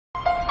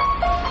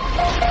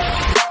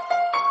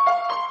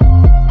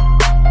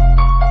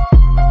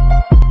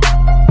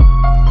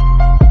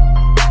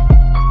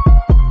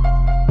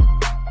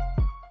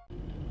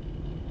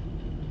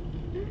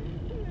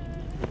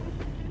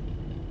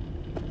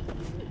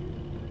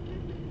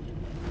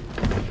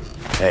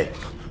Hey.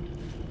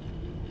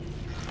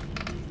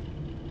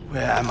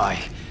 Where am I?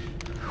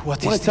 What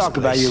is this I want to talk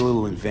about place? your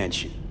little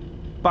invention.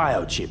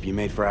 Biochip you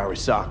made for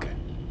ASRock.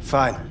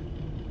 Fine.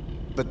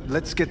 But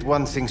let's get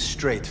one thing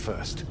straight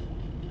first.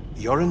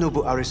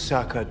 Yorinobu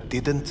Arasaka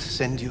didn't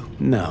send you?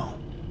 No.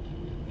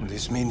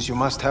 This means you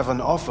must have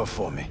an offer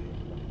for me.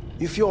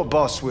 If your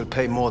boss will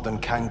pay more than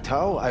Kang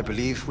Tao, I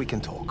believe we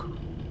can talk.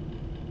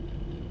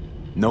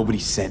 Nobody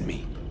sent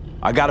me.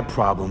 I got a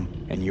problem,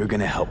 and you're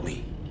gonna help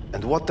me.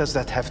 And what does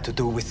that have to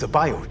do with the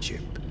biochip?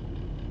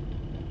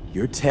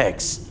 Your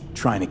tech's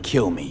trying to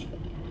kill me.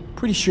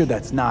 Pretty sure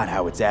that's not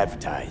how it's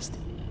advertised.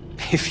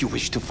 If you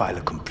wish to file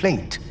a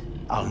complaint,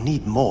 I'll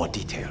need more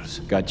details.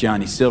 Got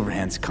Johnny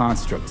Silverhand's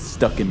construct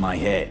stuck in my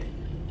head,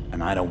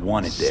 and I don't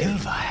want it there.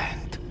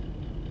 Silverhand?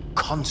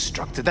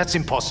 Construct? That's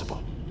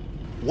impossible.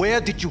 Where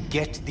did you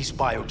get this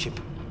biochip?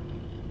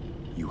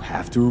 You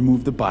have to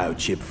remove the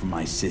biochip from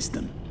my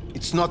system.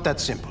 It's not that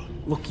simple.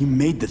 Look, you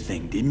made the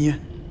thing, didn't you?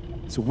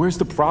 So where's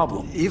the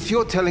problem? If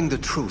you're telling the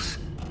truth,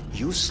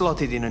 you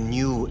slotted in a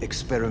new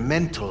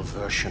experimental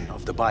version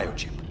of the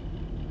biochip.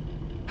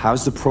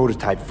 How's the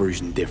prototype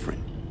version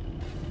different?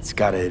 It's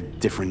got a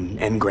different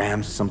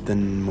engram,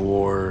 something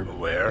more...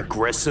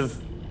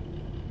 aggressive?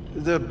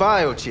 The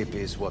biochip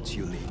is what's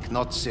unique,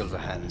 not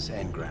Silverhand's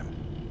engram.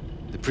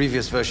 The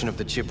previous version of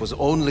the chip was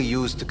only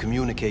used to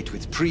communicate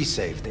with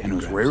pre-saved engrams. And it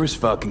was rare as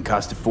fuck and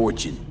cost a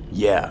fortune.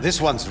 Yeah.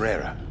 This one's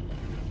rarer.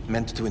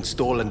 Meant to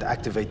install and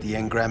activate the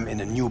engram in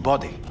a new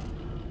body.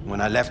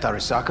 When I left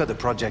Arasaka, the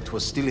project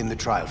was still in the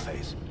trial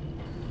phase.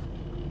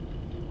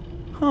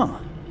 Huh.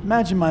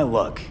 Imagine my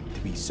luck.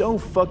 To be so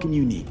fucking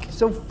unique,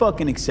 so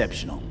fucking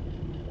exceptional.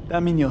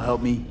 That mean you'll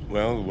help me?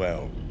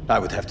 Well. I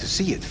would have to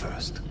see it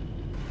first.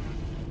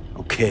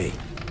 Okay.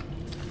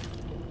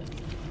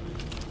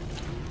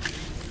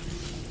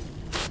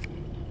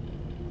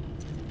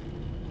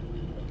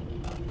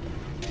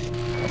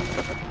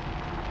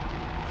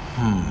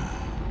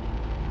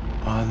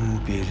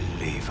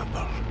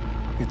 Unbelievable.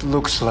 It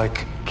looks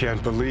like...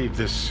 Can't believe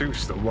this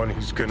suit's the one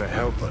who's gonna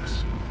help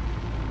us.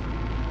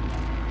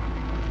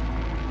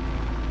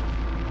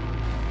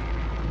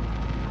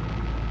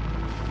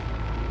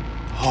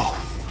 Oh,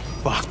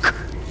 fuck.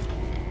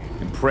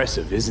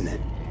 Impressive, isn't it?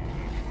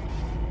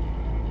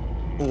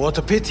 What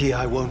a pity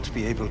I won't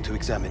be able to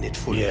examine it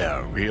fully.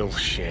 Yeah, real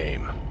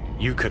shame.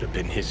 You could have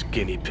been his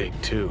guinea pig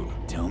too.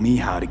 Tell me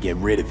how to get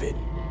rid of it.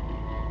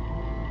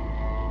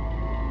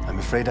 I'm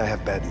afraid I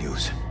have bad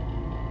news.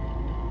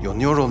 Your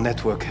neural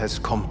network has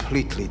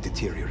completely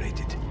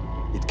deteriorated.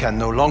 It can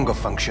no longer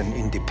function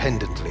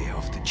independently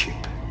of the chip.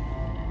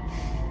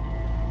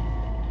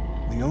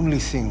 The only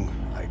thing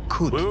I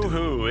could do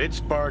Woohoo, it's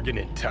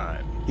bargaining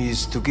time.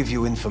 is to give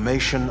you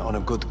information on a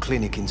good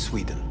clinic in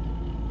Sweden.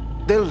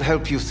 They'll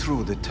help you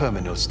through the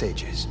terminal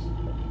stages.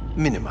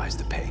 Minimize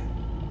the pain.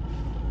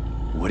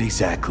 What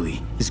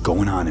exactly is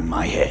going on in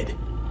my head?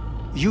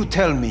 You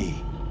tell me,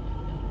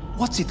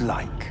 what's it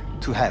like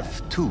to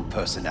have two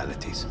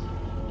personalities?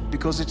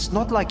 Because it's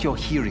not like you're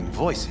hearing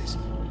voices.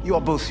 You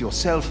are both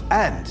yourself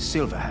and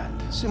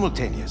Silverhand,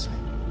 simultaneously.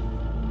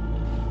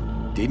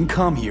 Didn't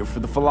come here for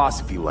the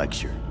philosophy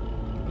lecture.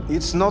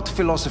 It's not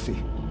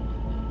philosophy.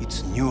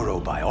 It's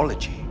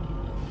neurobiology.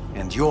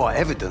 And your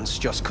evidence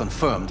just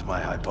confirmed my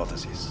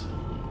hypothesis.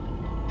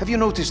 Have you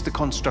noticed the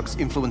construct's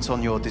influence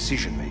on your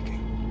decision-making?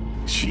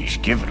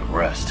 Sheesh, give it a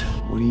rest.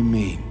 What do you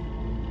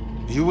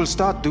mean? You will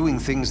start doing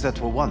things that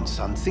were once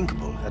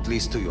unthinkable, at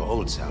least to your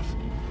old self.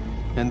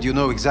 And you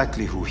know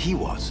exactly who he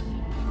was.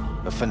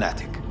 A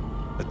fanatic,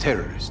 a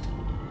terrorist,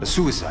 a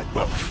suicide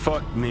Well, bomber.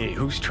 fuck me.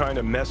 Who's trying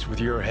to mess with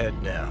your head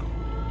now?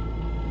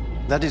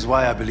 That is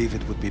why I believe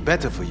it would be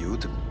better for you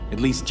to... At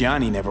least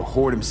Johnny never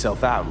whored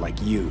himself out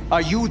like you.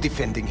 Are you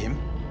defending him?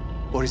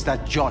 Or is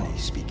that Johnny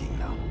speaking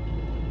now?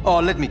 Oh,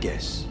 let me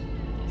guess.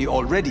 He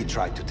already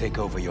tried to take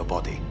over your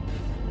body.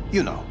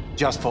 You know,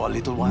 just for a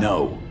little while.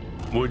 No.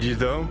 Would you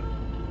though?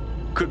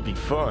 Could be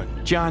fun.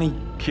 Johnny,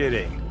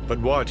 Kidding. But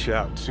watch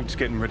out. Suit's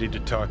getting ready to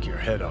talk your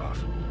head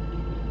off.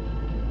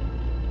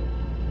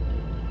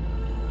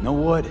 know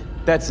what?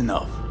 That's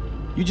enough.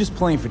 You just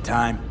playing for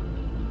time?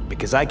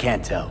 Because I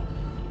can't tell.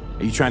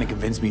 Are you trying to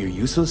convince me you're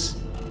useless?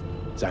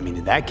 'Cause I mean,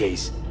 in that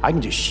case, I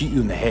can just shoot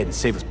you in the head and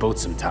save us both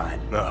some time.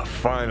 Ah,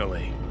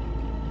 finally.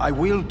 I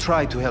will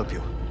try to help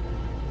you.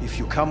 If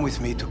you come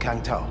with me to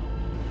Kang Tao.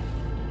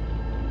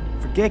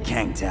 Forget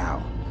Kang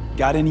Tao.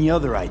 Got any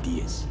other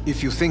ideas?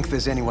 If you think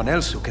there's anyone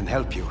else who can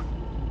help you,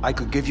 I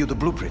could give you the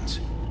blueprints.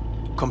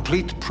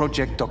 Complete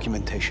project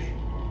documentation.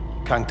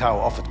 Kang Tao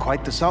offered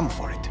quite the sum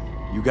for it.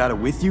 You got it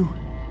with you?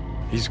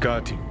 He's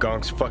got to.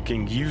 Gonk's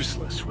fucking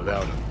useless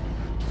without him.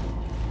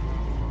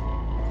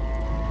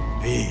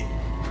 Hey,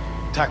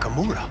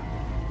 Takamura.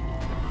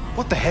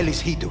 What the hell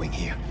is he doing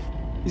here?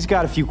 He's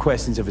got a few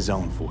questions of his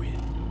own for you.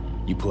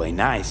 You play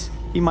nice,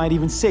 he might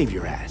even save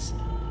your ass.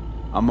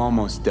 I'm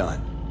almost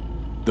done.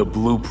 The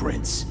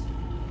blueprints.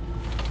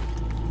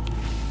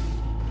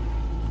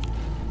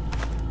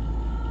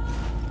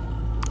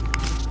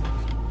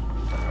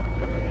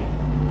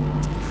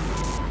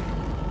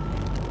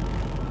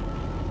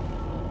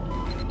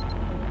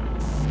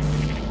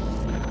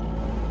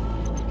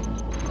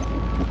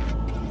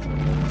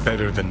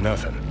 Better than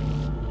nothing.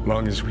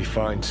 Long as we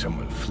find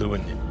someone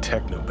fluent in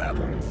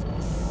technobabble.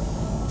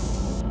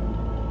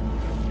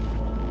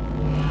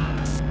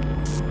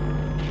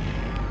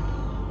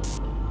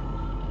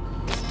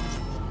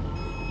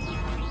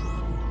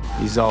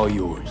 He's all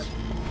yours.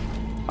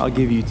 I'll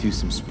give you two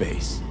some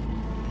space.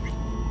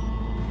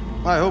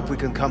 I hope we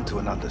can come to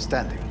an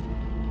understanding.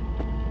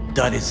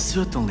 That is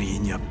certainly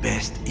in your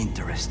best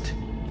interest.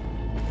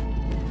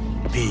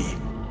 V,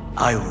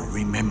 I will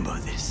remember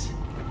this.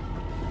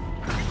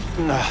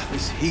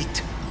 This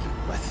heat.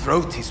 My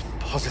throat is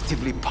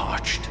positively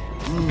parched.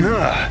 V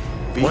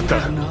What the?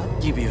 did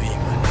not give you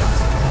England.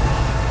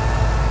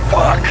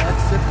 Fuck!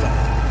 Acceptable.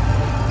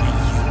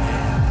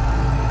 Inhuman.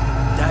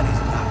 That is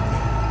not me.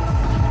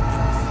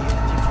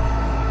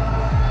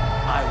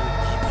 I will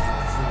give you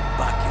full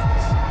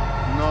buckets.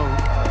 No,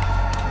 no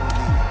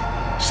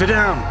need. Sit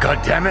down,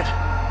 goddammit!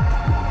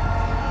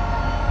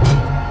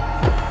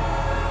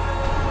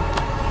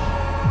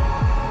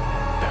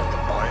 At the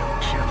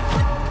biochip.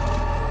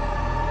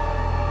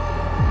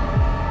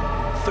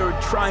 Third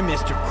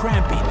trimester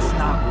cramping is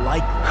not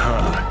likely.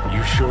 Huh,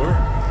 you sure?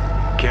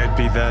 Can't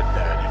be that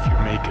bad if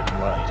you're making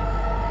light.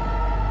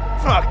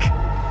 Fuck!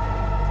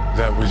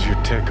 That was your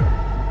ticker.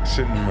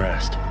 Sit and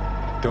rest.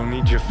 Don't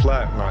need you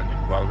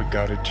flatlining while we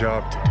got a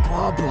job to do.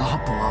 Blah, blah,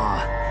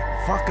 blah.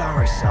 Fuck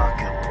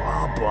Arasaka.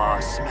 Blah, blah.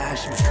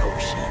 Smash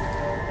Mikoshi.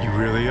 You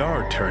really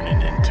are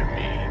turning into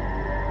me.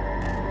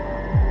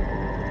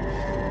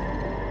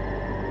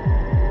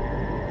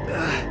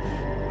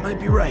 Might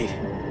be right.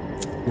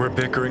 We're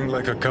bickering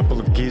like a couple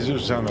of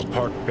geezers on a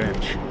park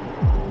bench.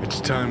 It's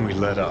time we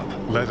let up.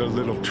 Let a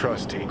little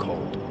trust take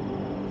hold.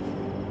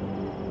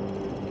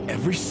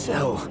 Every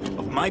cell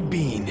of my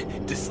being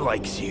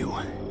dislikes you.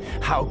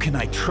 How can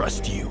I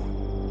trust you?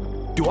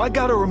 Do I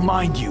gotta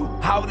remind you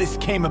how this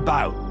came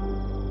about?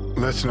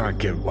 Let's not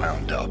get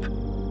wound up.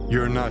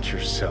 You're not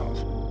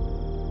yourself.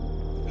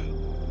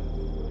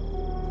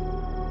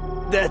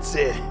 That's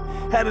it.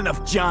 Had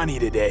enough Johnny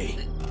today.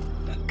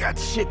 Got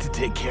shit to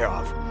take care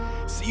of.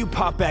 See you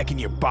pop back in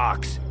your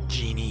box,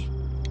 genie.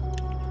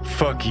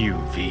 Fuck you,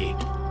 V.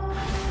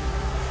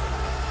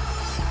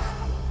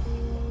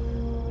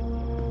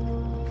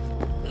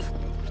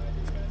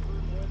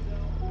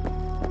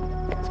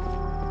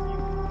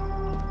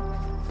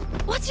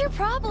 What's your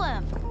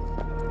problem?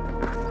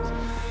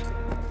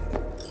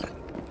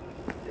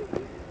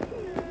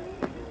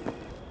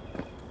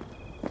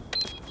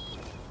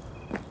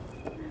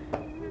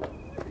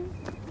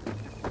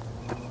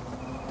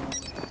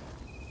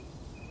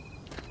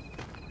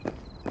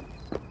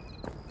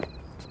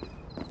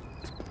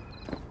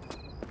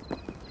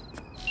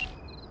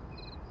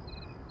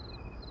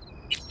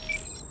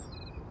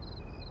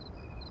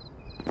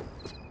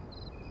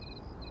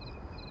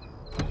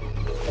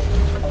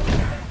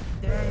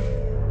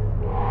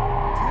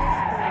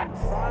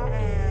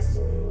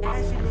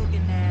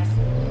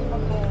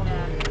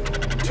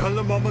 Tell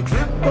them I'm a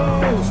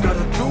clip-balls, got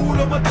a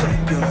jewel on my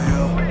tech, yeah,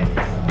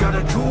 yeah. Got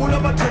a jewel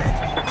on my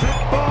tech,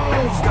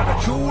 clip-balls, got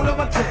a jewel on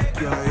my tech,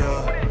 yeah,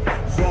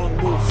 yeah. Wrong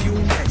move, you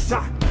next,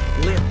 I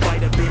live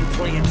might have been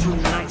playing 2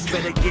 nights,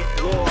 better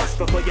get lost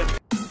before you...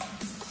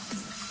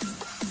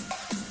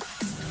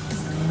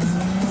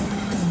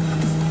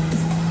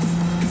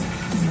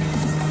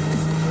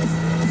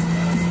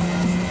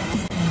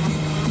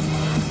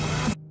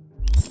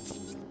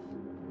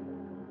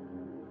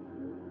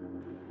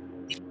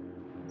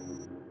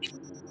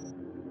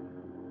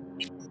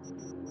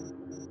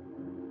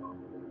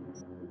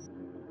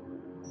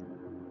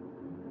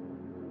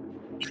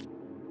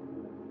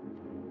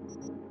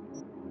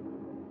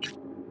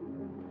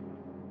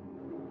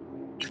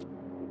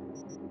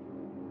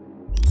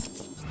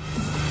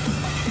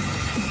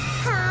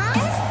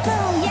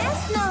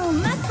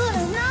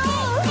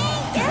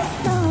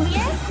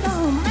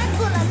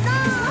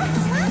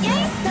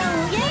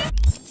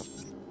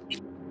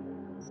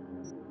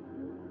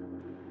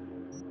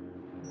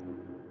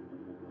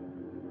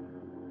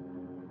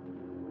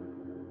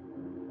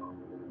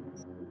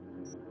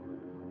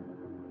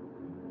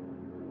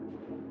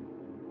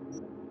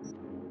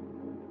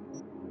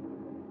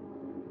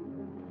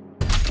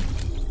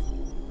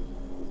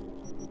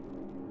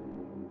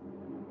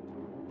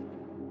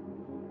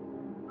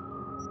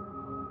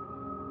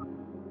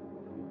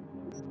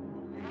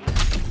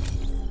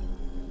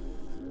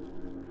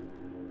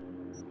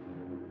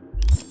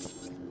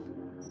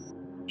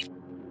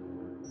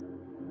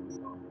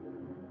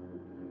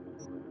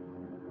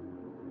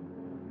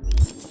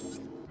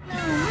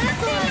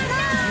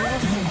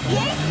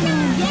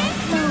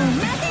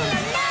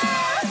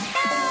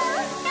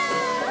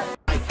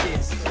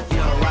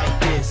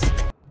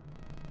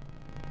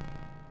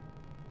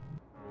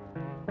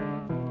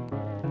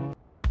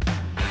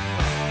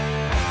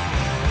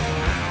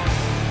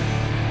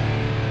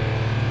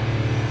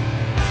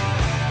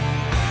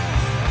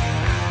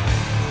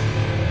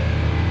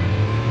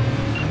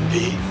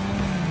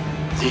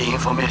 The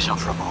information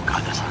from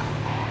Okada-san,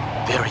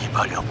 very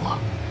valuable.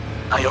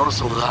 I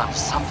also learned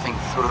something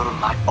through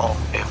my own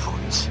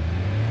efforts.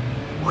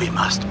 We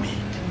must meet.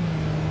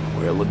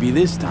 Where'll it be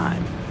this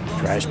time?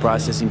 Trash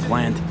processing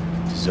plant?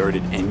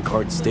 Deserted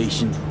end-cart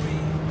station?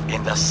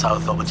 In the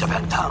south of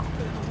Japantown,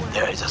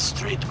 there is a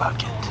street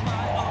market.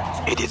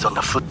 It is on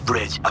the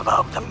footbridge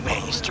above the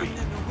main street.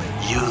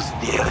 Use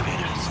the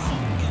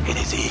elevators. It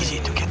is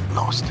easy to get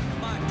lost.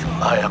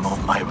 I am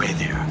on my way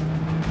there.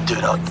 Do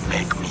not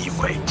make me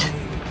wait.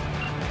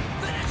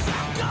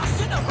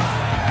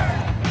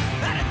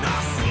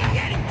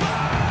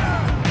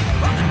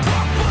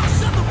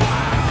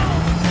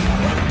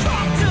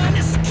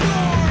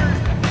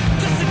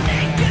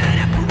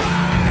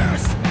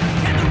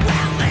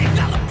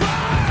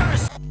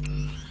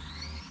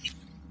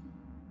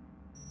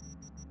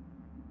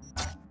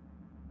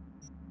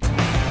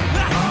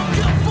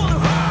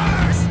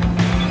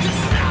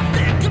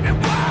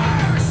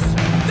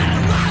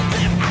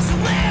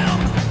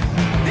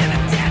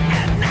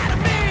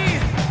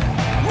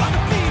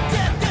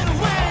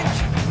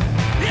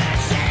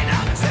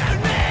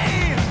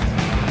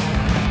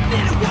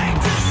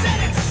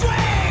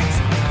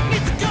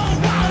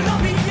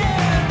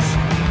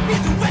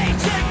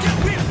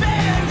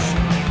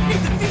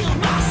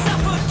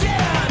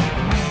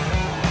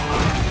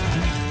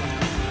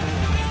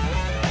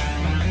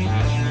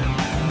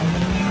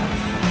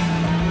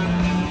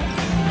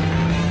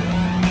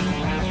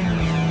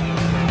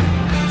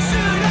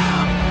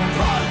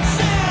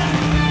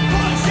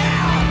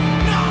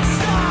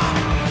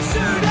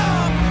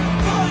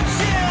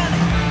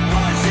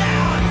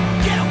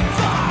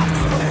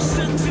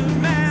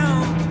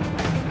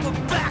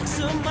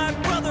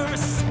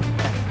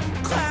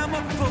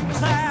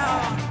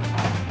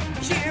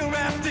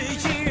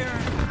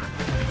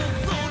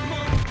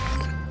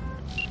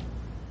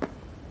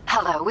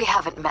 Hello, we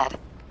haven't met.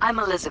 I'm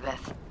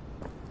Elizabeth.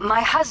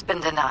 My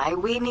husband and I,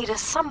 we need a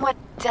somewhat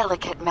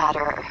delicate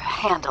matter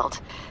handled.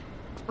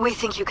 We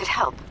think you could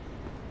help.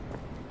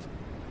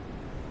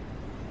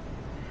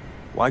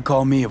 Why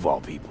call me of all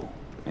people?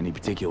 Any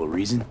particular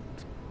reason?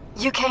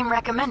 You came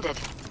recommended.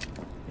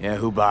 Yeah,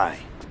 who by?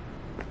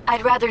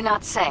 I'd rather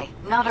not say.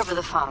 Not over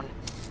the phone.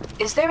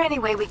 Is there any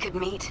way we could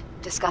meet?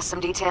 Discuss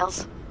some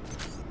details?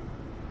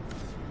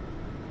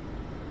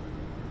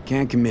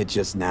 Can't commit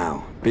just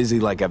now. Busy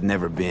like I've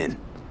never been.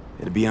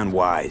 It'd be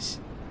unwise.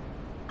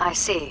 I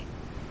see.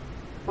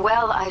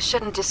 Well, I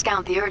shouldn't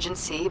discount the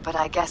urgency, but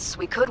I guess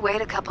we could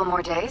wait a couple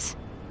more days.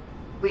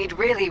 We'd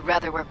really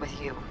rather work with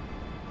you.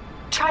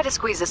 Try to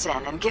squeeze us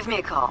in and give me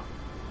a call.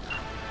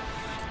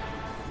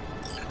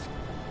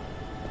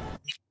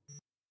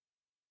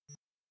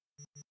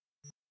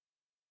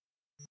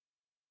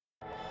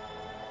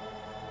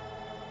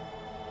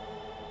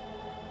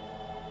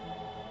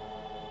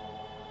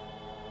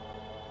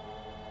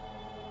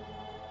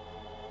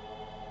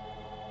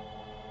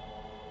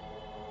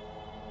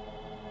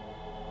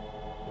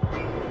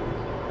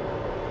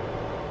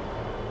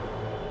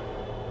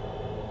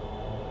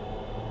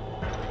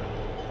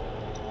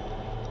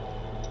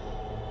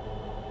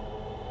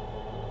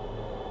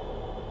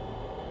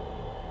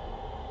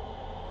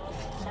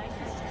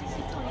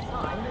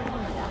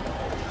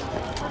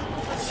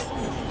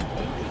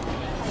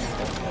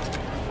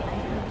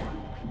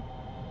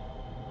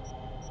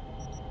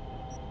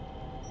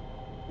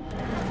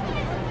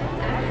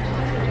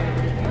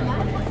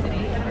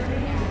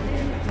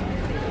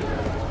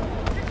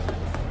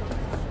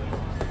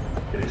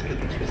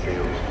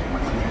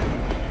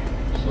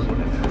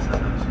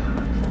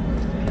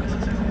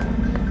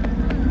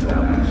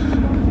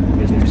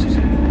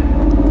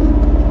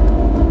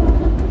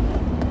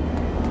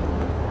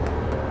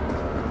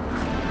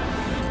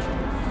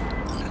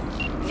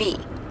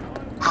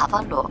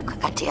 Have a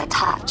look at the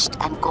attached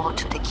and go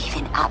to the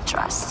given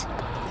address.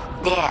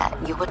 There,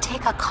 you will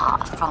take a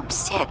car from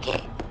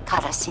Sergei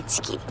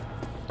Karasinsky.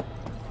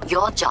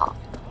 Your job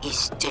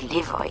is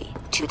delivery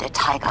to the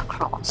Tiger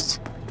Cross.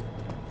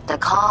 The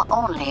car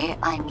only,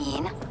 I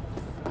mean,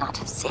 not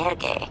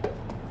Sergei.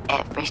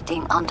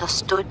 Everything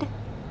understood?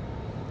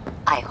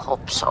 I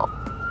hope so.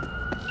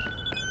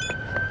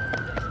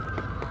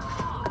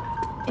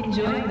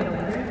 Enjoying the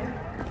weather?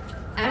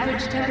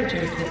 Average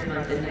temperatures this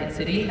month in Night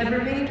City have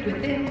remained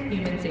within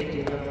human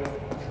safety levels.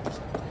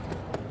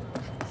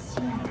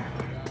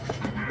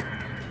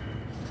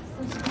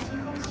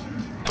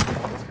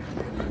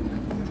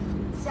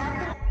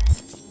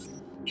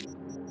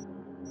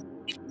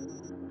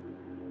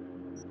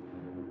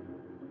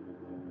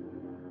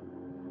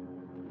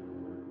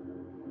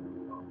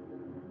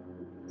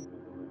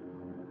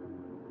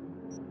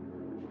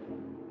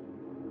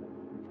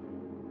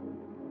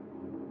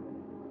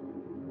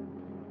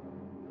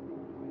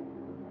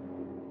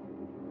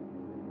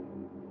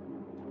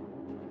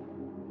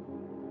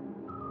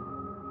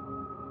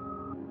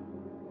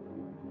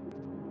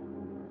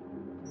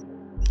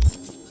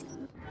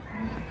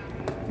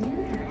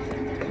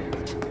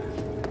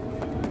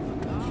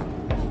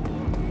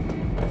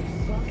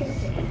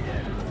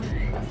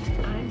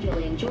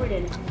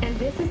 And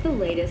this is the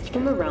latest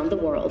from around the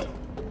world.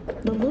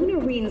 The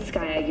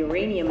Lunarinskaya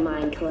uranium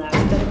mine collapse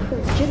that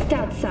occurred just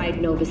outside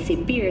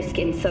Novosibirsk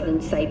in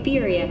southern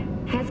Siberia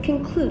has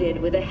concluded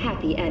with a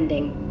happy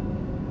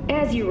ending.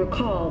 As you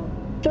recall,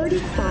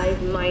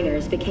 35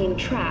 miners became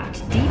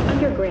trapped deep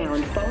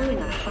underground following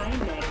a high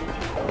magnitude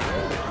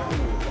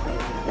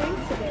earthquake.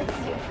 Thanks to their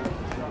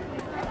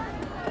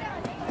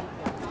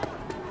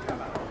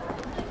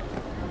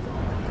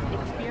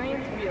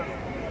experience real,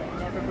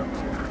 never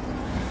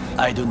before.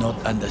 I do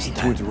not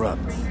understand. To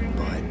interrupt,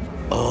 but...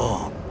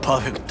 Oh,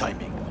 perfect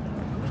timing.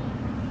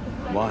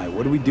 Why?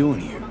 What are we doing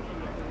here?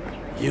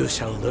 You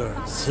shall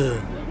learn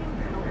soon.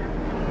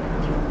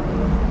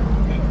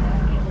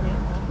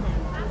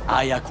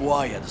 I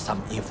acquired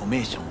some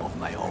information of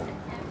my own.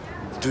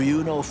 Do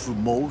you know who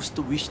most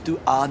wished to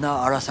honor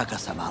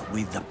Arasaka-sama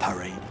with the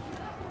parade?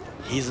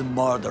 He's a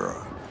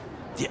murderer.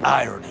 The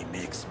irony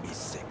makes me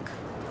sick.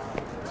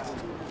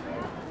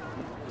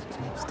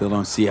 Still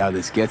don't see how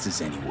this gets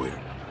us anywhere.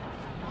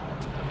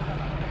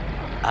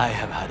 I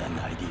have had an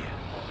idea.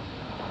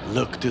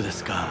 Look to the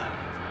sky.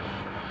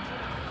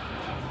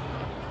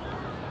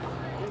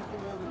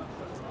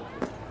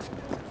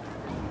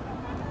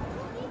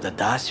 The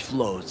dash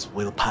floats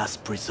will pass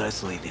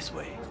precisely this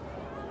way.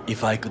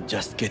 If I could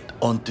just get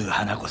onto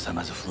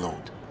Hanako-sama's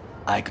float,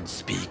 I could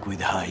speak with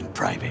her in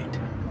private.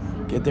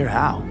 Get there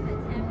how?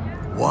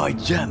 Why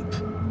jump?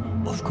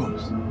 Of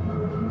course.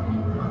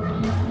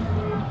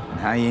 And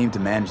how you aim to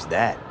manage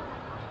that?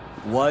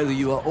 While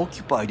you are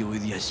occupied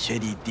with your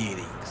shady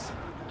dealings,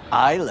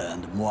 I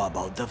learned more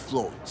about the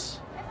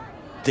floats.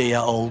 They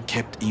are all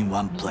kept in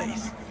one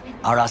place,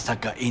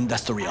 Arasaka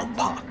Industrial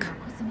Park.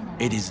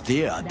 It is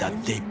there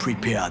that they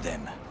prepare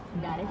them.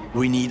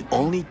 We need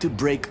only to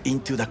break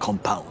into the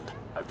compound,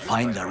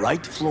 find the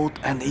right float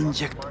and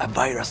inject a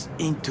virus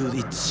into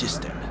its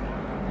system.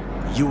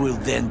 You will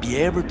then be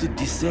able to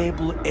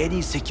disable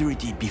any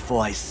security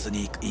before I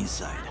sneak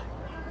inside.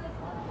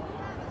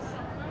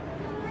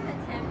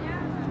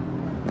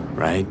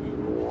 Right?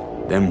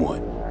 Then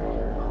what?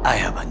 I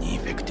have an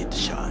infected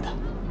shard.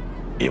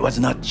 It was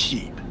not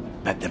cheap,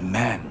 but the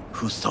man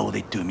who sold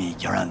it to me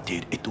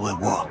guaranteed it will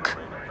work.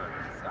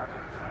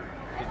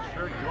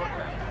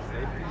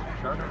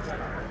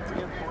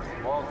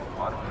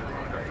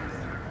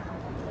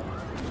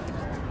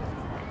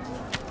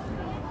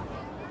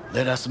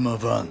 Let us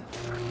move on.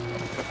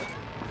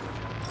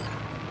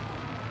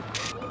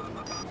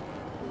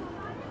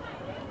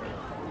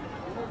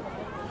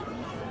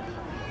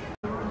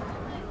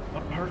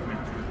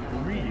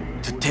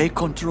 To take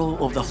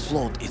control of the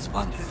float is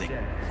one thing.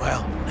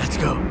 Well, let's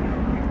go.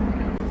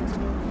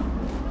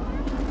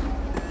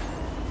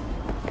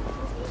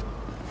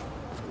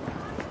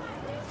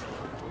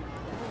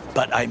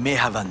 But I may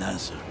have an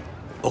answer.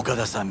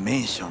 Okada-san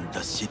mentioned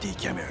the city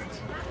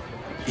cameras.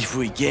 If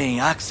we gain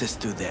access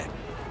to them,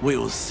 we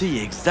will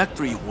see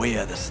exactly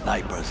where the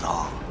snipers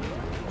are.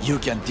 You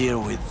can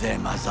deal with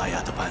them as I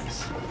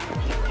advance.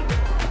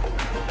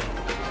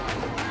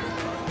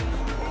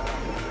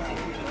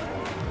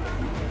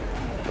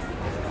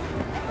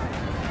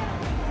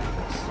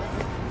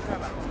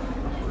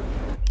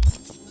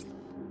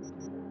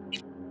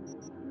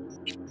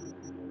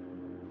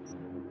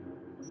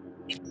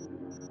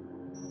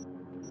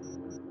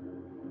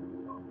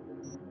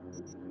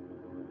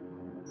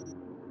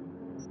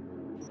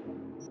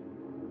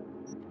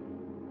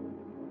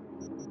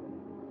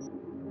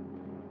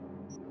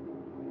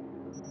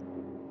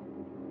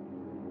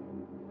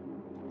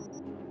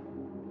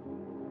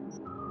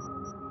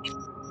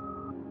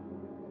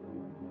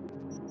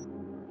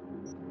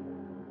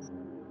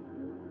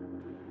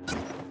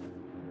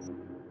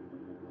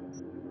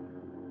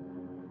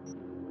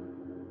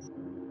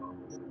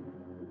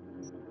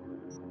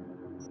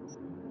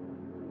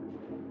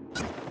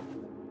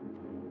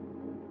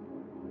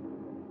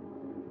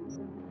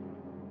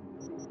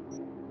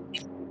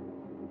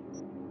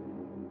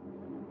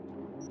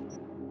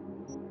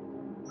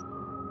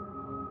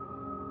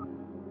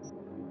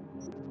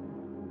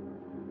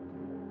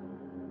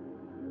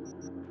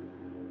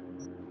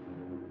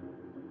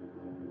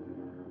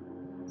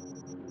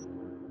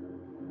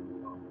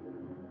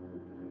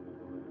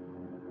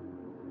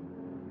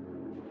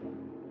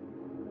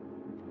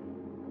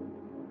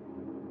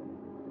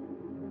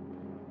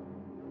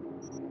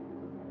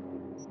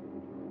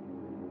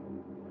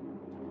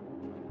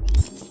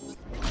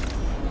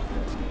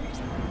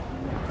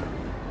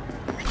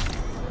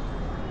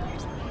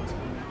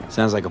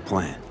 Sounds like a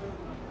plan.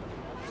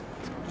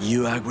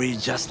 You agree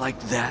just like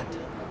that?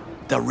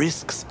 The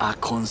risks are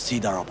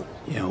considerable.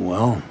 Yeah,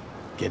 well,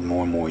 getting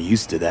more and more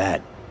used to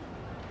that.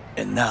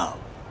 And now,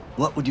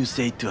 what would you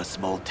say to a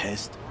small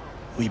test?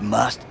 We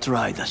must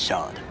try the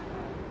shard.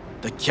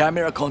 The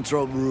camera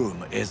control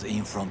room is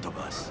in front of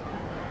us.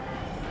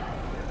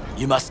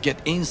 You must get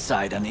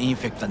inside and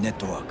infect the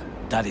network.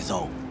 That is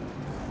all.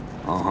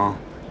 Uh-huh.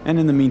 And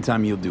in the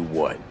meantime, you'll do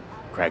what?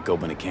 Crack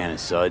open a can of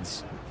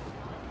suds?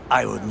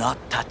 I will not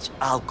touch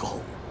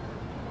alcohol.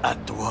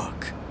 At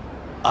work,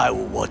 I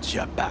will watch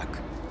your back.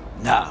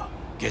 Now,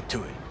 get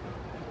to it.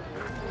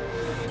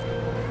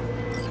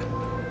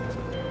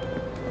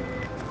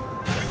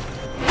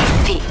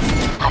 V,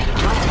 how you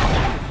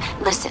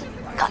doing? Listen,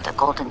 got a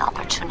golden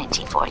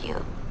opportunity for you.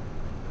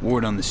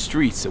 Word on the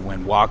streets that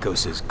when Wako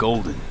says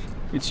golden,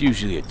 it's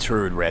usually a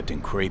turd wrapped in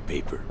crepe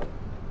paper.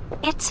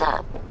 It's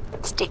a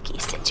sticky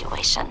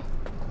situation.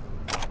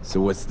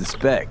 So what's the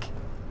spec?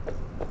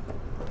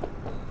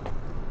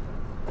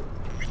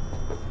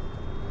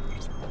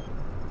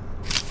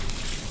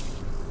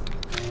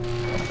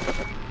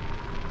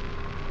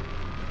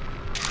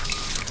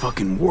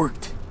 Fucking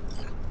worked.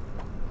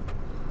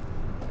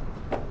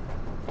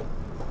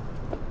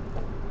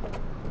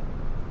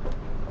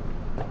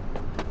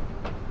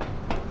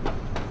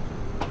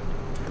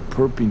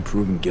 Perp being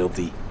proven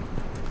guilty,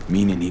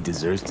 meaning he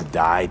deserves to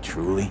die,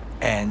 truly?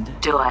 And?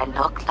 Do I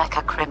look like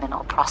a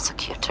criminal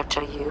prosecutor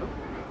to you?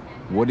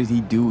 What did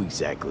he do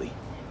exactly?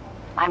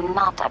 I'm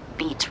not a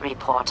beat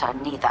reporter,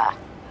 neither.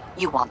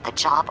 You want the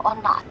job or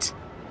not?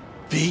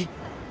 V?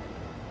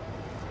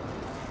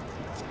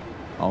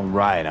 All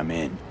right, I'm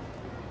in.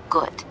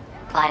 Good.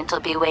 Client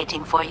will be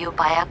waiting for you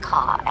by a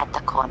car at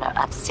the corner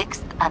of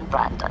 6th and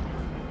Brandon.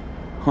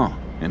 Huh,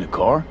 in a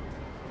car?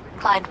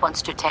 Client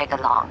wants to tag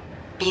along.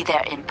 Be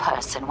there in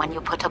person when you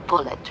put a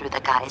bullet through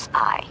the guy's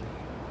eye.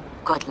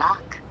 Good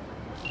luck.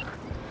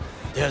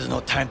 There's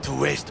no time to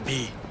waste,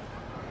 V.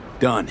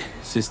 Done.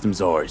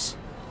 System's ours.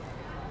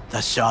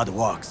 The shard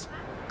works.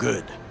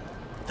 Good.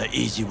 The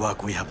easy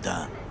work we have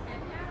done.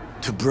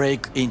 To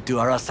break into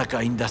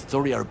Arasaka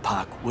Industrial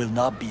Park will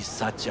not be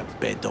such a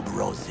bed of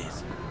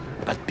roses.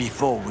 But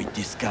before we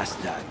discuss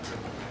that...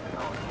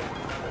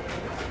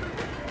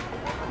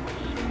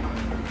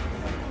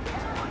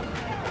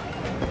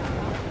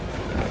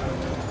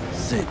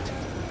 Sit.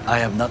 I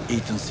have not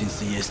eaten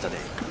since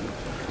yesterday.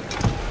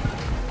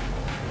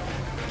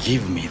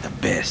 Give me the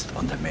best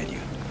on the menu.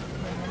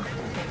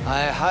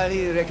 I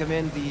highly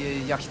recommend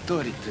the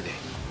yakitori today.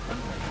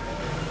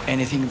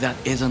 Anything that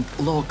isn't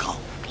local,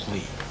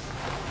 please.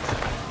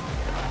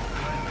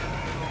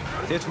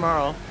 See you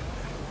tomorrow.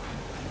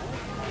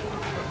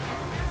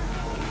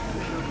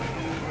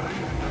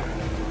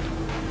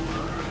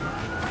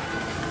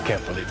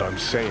 Can't believe I'm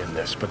saying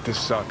this, but this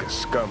Sokka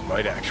scum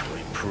might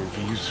actually prove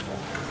useful.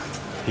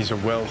 He's a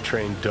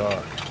well-trained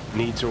dog.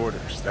 Needs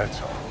orders,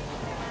 that's all.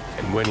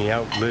 And when he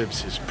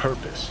outlives his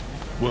purpose,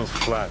 we'll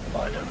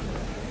flatline him.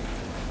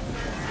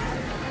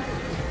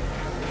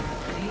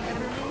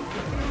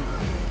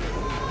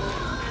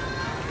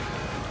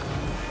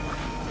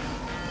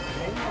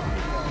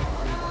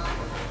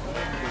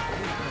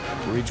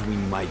 Bridge we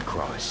might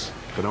cross,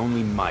 but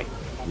only might.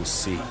 We'll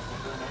see.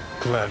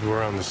 Glad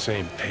we're on the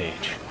same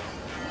page.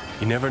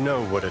 You never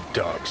know what a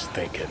dog's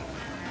thinking.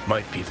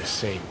 Might be the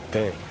same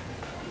thing.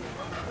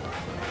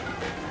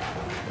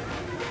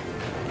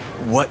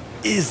 What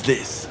is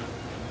this?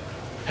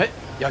 Hey,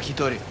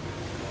 yakitori.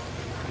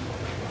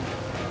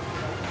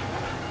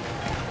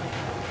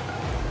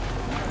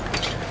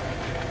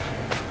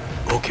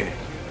 Okay,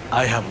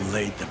 I have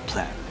laid the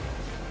plan.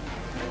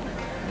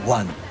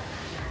 1.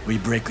 We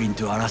break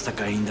into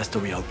Arasaka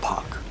Industrial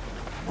Park.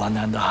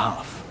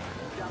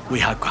 1.5. We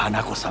hack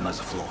Hanako-sama's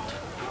float.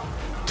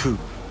 2.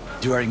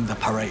 During the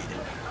parade,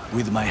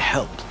 with my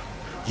help,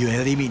 you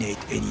eliminate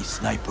any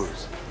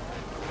snipers.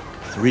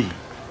 3.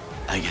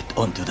 I get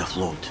onto the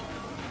float.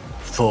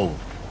 4.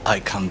 I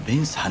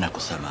convince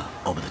Hanako-sama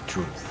of the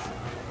truth.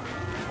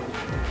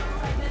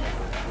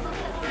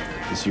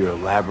 Is your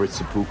elaborate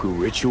seppuku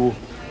ritual?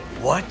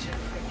 What?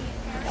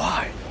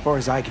 Why? As far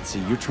as I can see,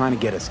 you're trying to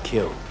get us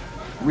killed.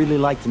 Really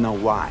like to know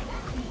why.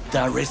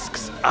 The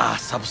risks are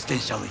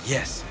substantial,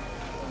 yes,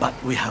 but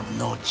we have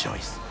no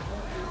choice.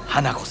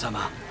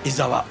 Hanako-sama is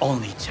our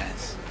only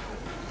chance.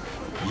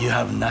 You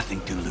have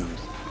nothing to lose,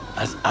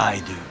 as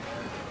I do.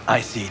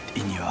 I see it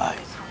in your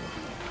eyes.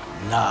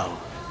 Now,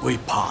 we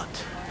part.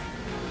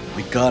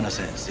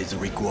 Reconnaissance is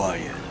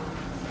required.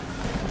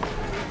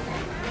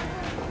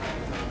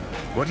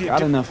 What do you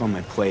Got enough on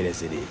my plate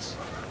as it is.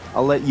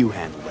 I'll let you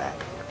handle that.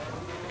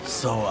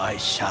 So I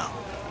shall.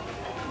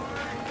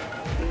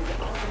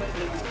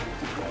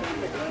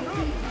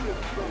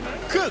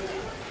 Cook!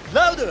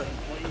 Louder!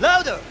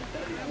 Louder!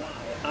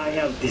 I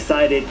have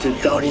decided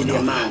to double the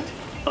amount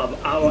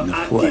of our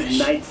active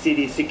Night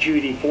City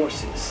security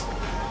forces.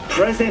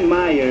 President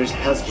Myers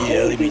has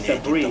called this a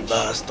breach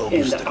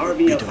in the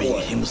Army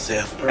Accord.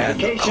 Himself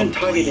Provocation and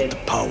targeted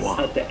power.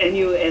 at the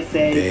NUSA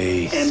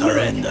They and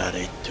surrendered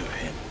it to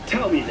him.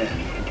 Tell me then,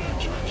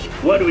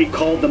 what do we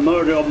call the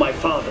murder of my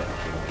father?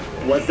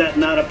 Was that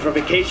not a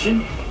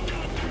provocation?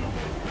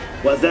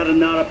 Was that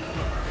not a...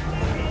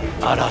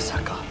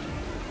 Arasaka,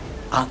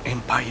 an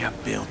empire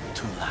built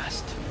to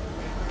last.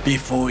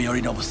 Before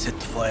Yorinobu set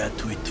fire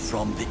to it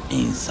from the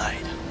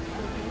inside,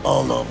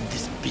 all of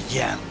this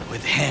began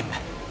with him.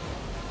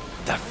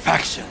 The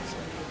factions,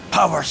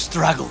 power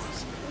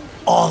struggles,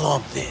 all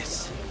of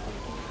this.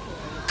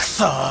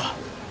 Kusa!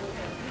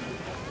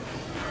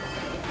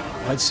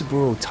 Why'd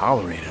Saburo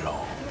tolerate it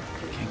all?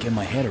 Can't get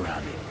my head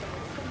around it.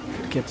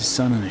 Could've kept his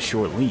son on a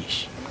short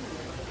leash.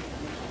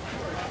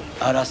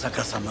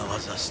 Arasaka-sama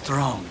was a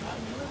strong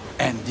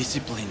and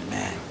disciplined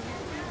man.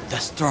 The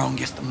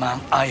strongest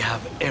man I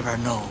have ever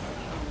known.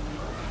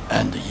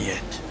 And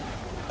yet,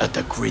 at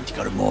a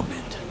critical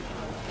moment,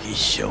 he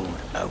showed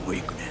a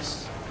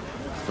weakness.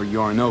 For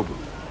Yorinobu?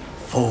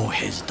 For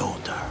his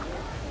daughter.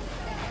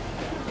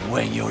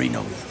 When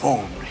Yorinobu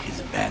formed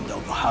his band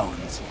of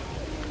hounds,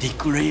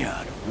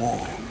 declared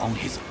war on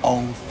his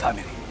own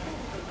family,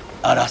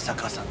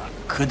 Arasaka-sama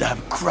could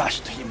have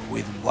crushed him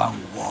with one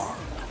word.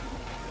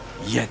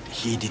 Yet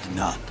he did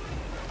not,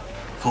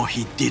 for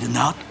he did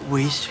not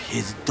wish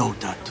his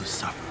daughter to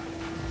suffer.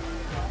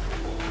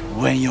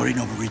 When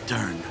Yorinobu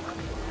returned,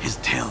 his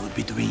tail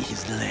between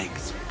his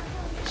legs,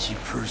 she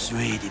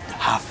persuaded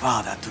her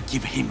father to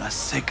give him a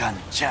second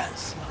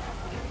chance.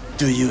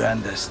 Do you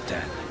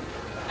understand?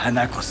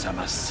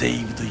 Hanako-sama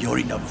saved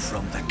Yorinobu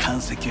from the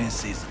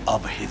consequences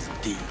of his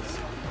deeds.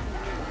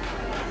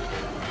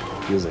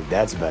 Feels like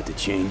that's about to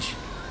change.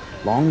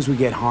 Long as we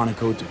get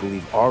Hanako to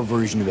believe our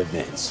version of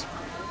events.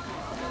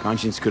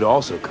 Conscience could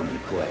also come into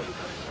play,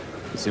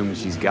 assuming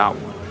she's got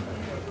one.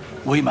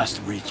 We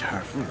must reach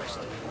her first.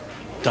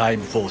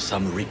 Time for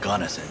some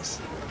reconnaissance.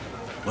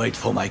 Wait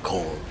for my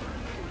call.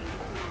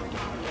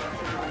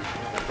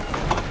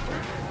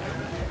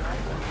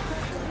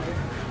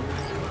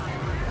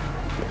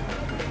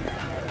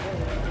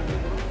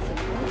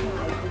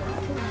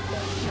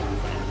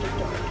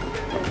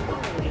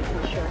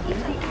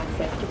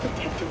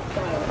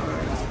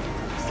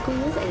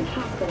 Schools and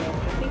hospitals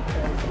have been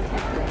closed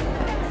until further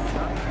notice.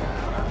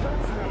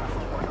 What's next?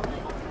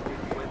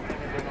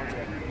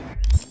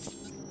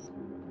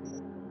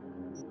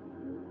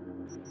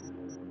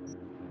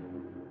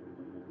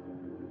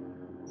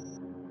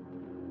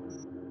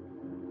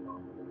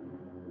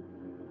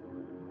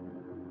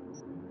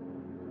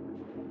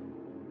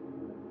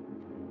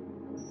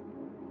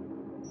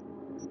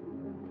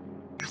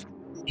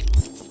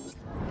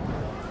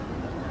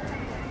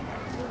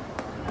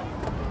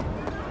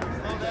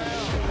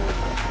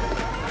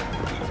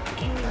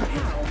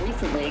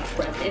 Recently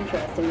expressed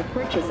interest in the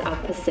purchase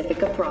of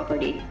Pacifica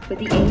property with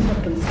the aim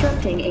of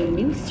constructing a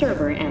new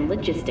server and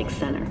logistics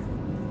center.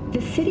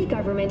 The city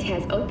government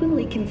has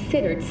openly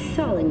considered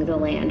selling the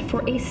land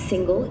for a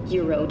single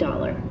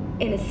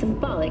 $1 in a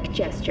symbolic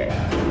gesture,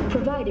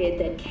 provided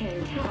that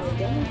Kang Tao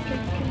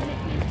demonstrates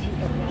commitment to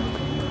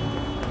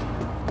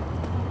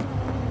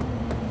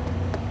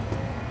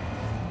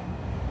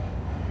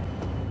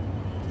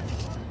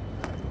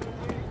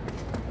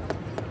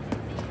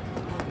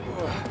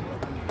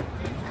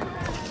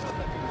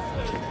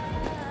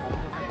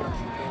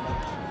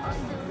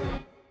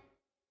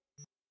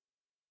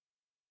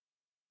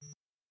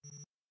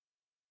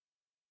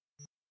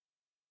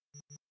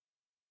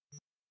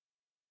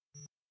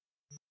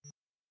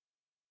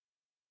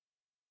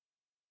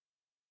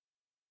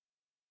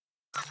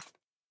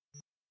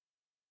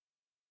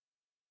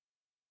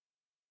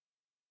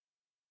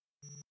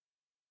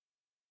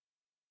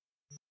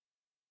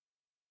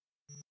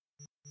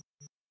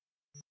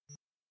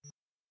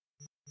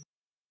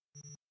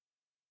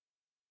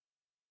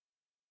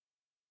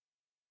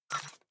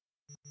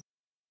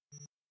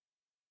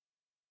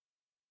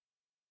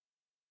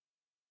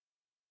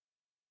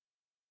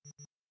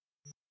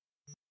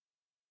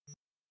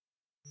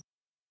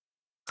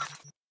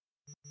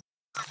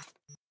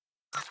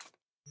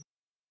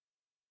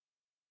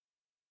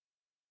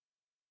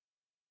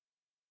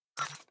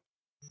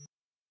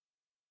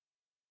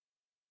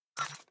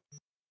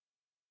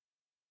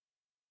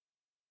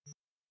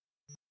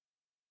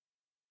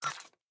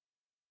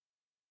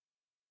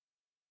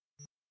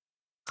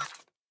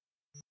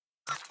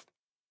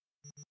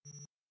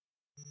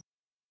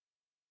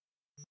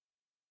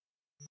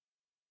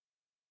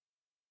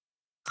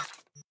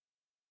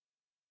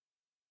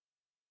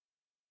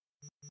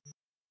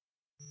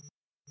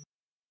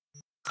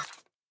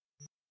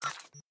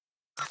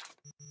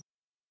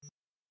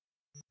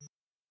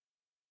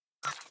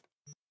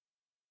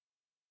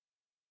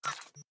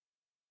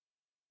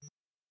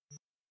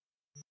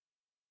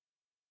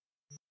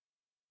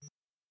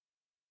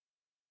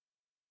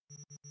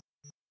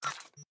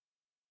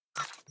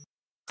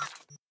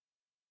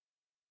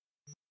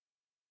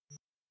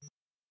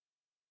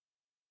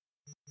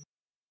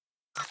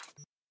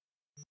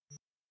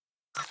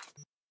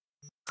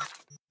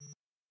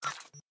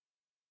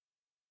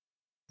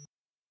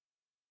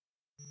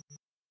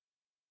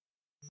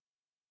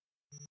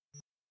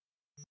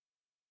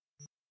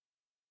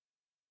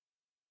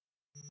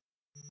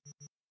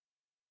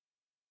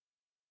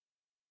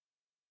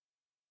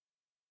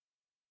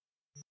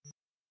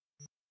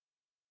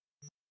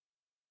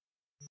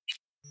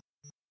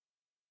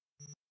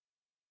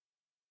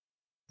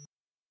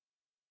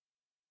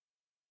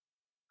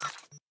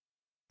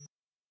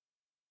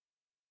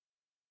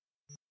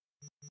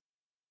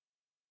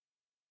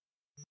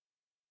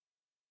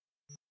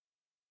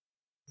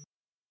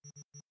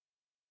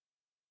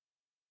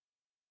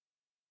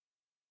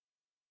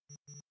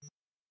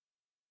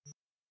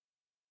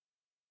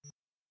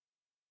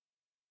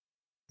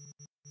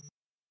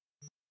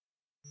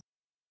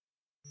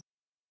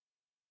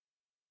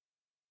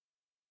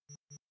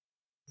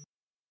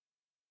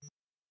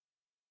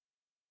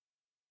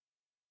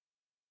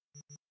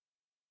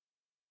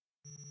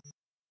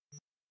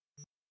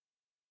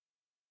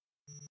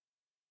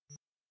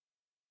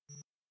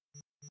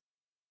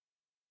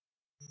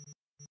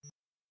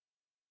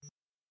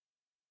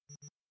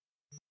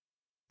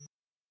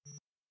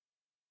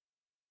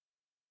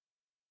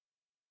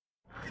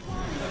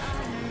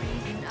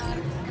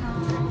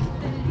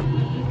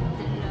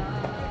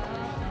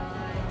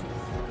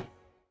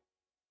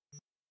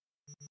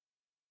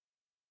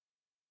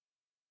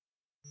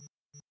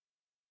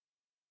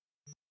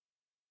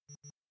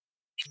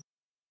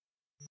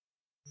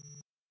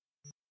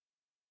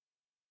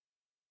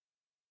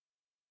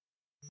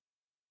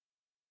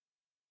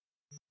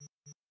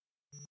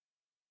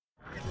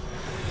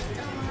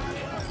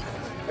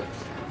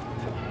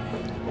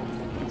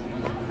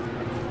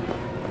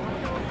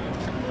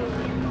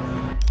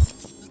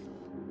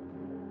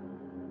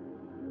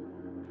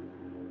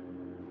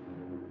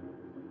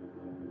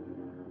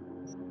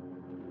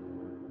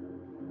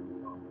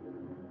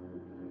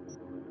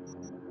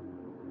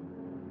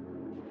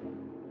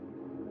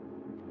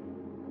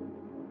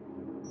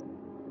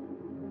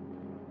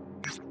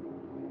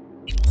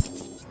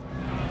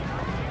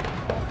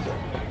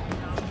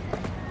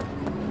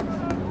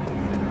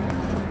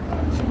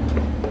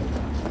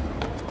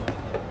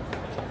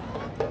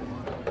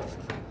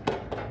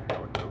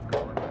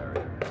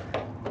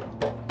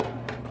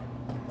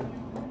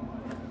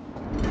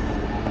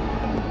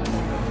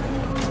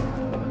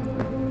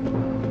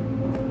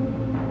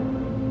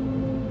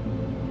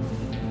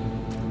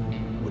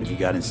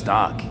got in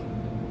stock?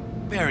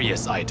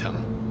 Various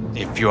item,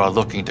 if you are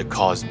looking to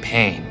cause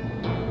pain.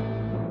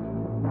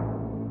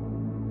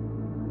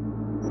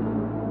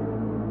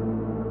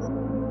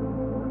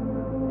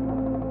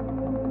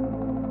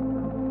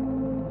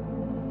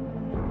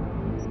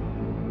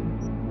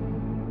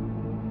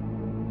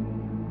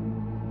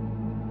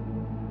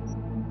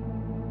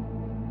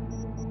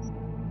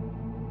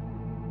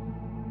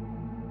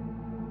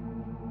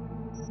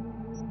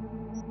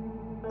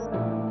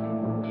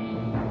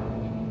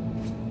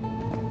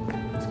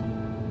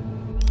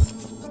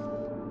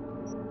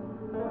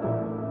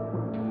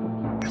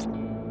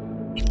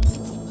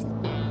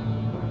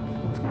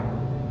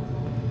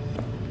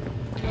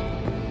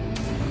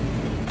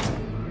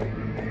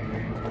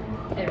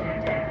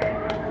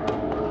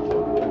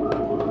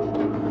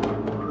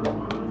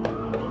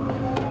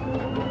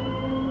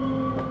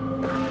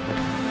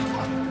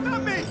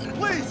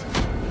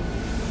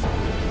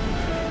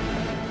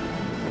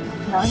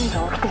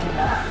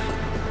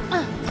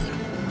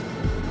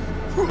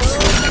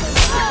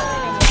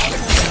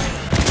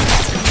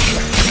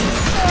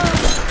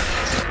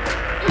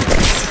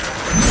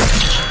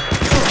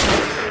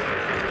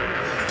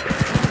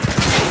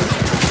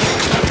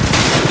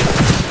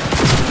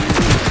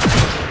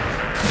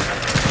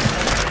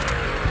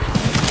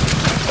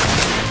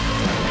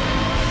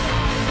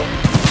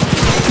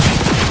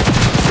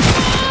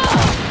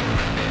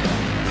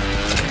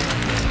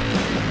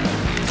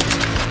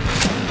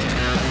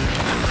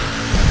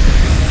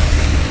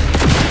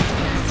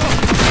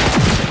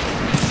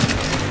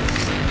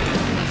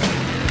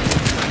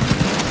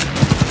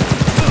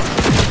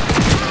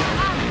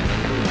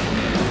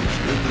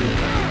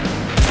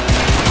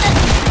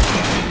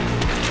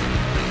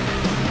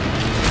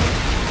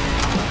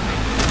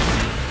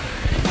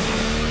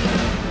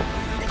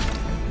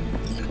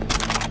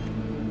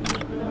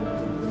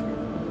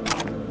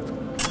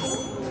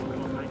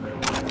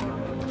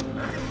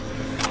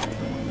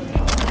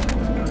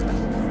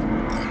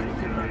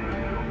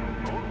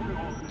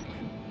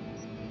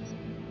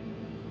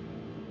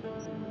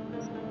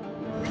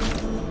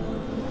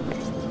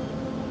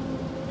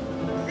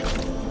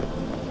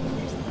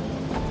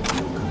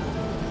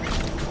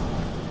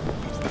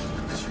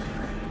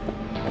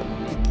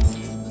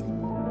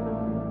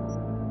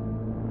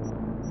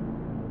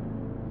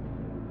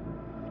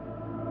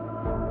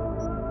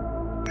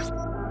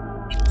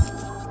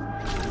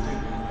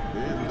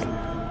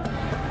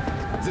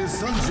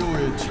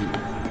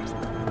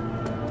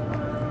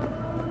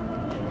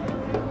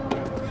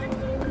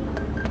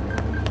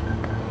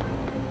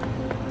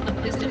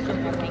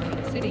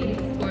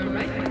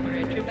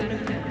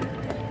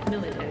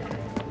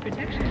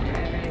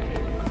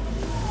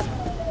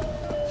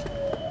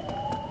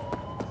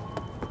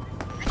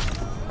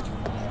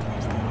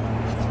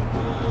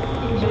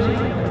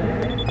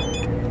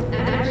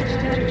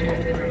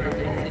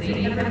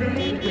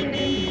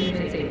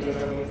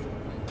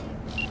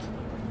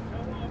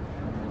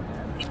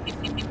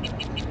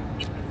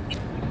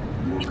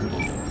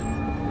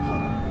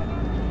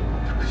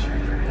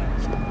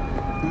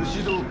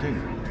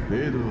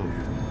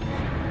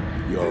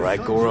 You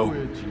alright, Goro?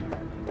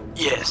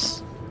 Yes.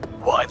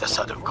 Why the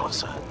sudden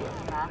concern?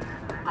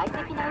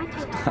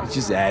 I'm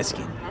just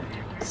asking.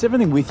 Does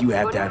everything with you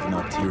have to have an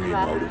ulterior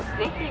motive?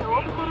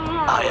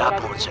 I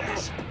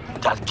apologize.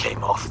 That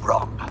came off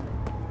wrong.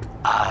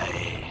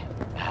 I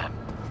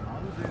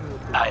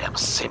am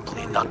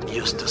simply not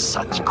used to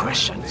such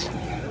questions.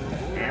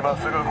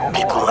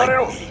 People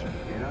like me,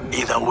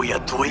 either we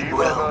are doing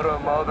well,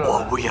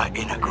 or we are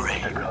in a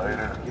grave.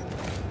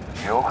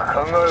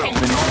 Finish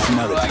this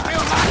another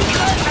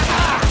time.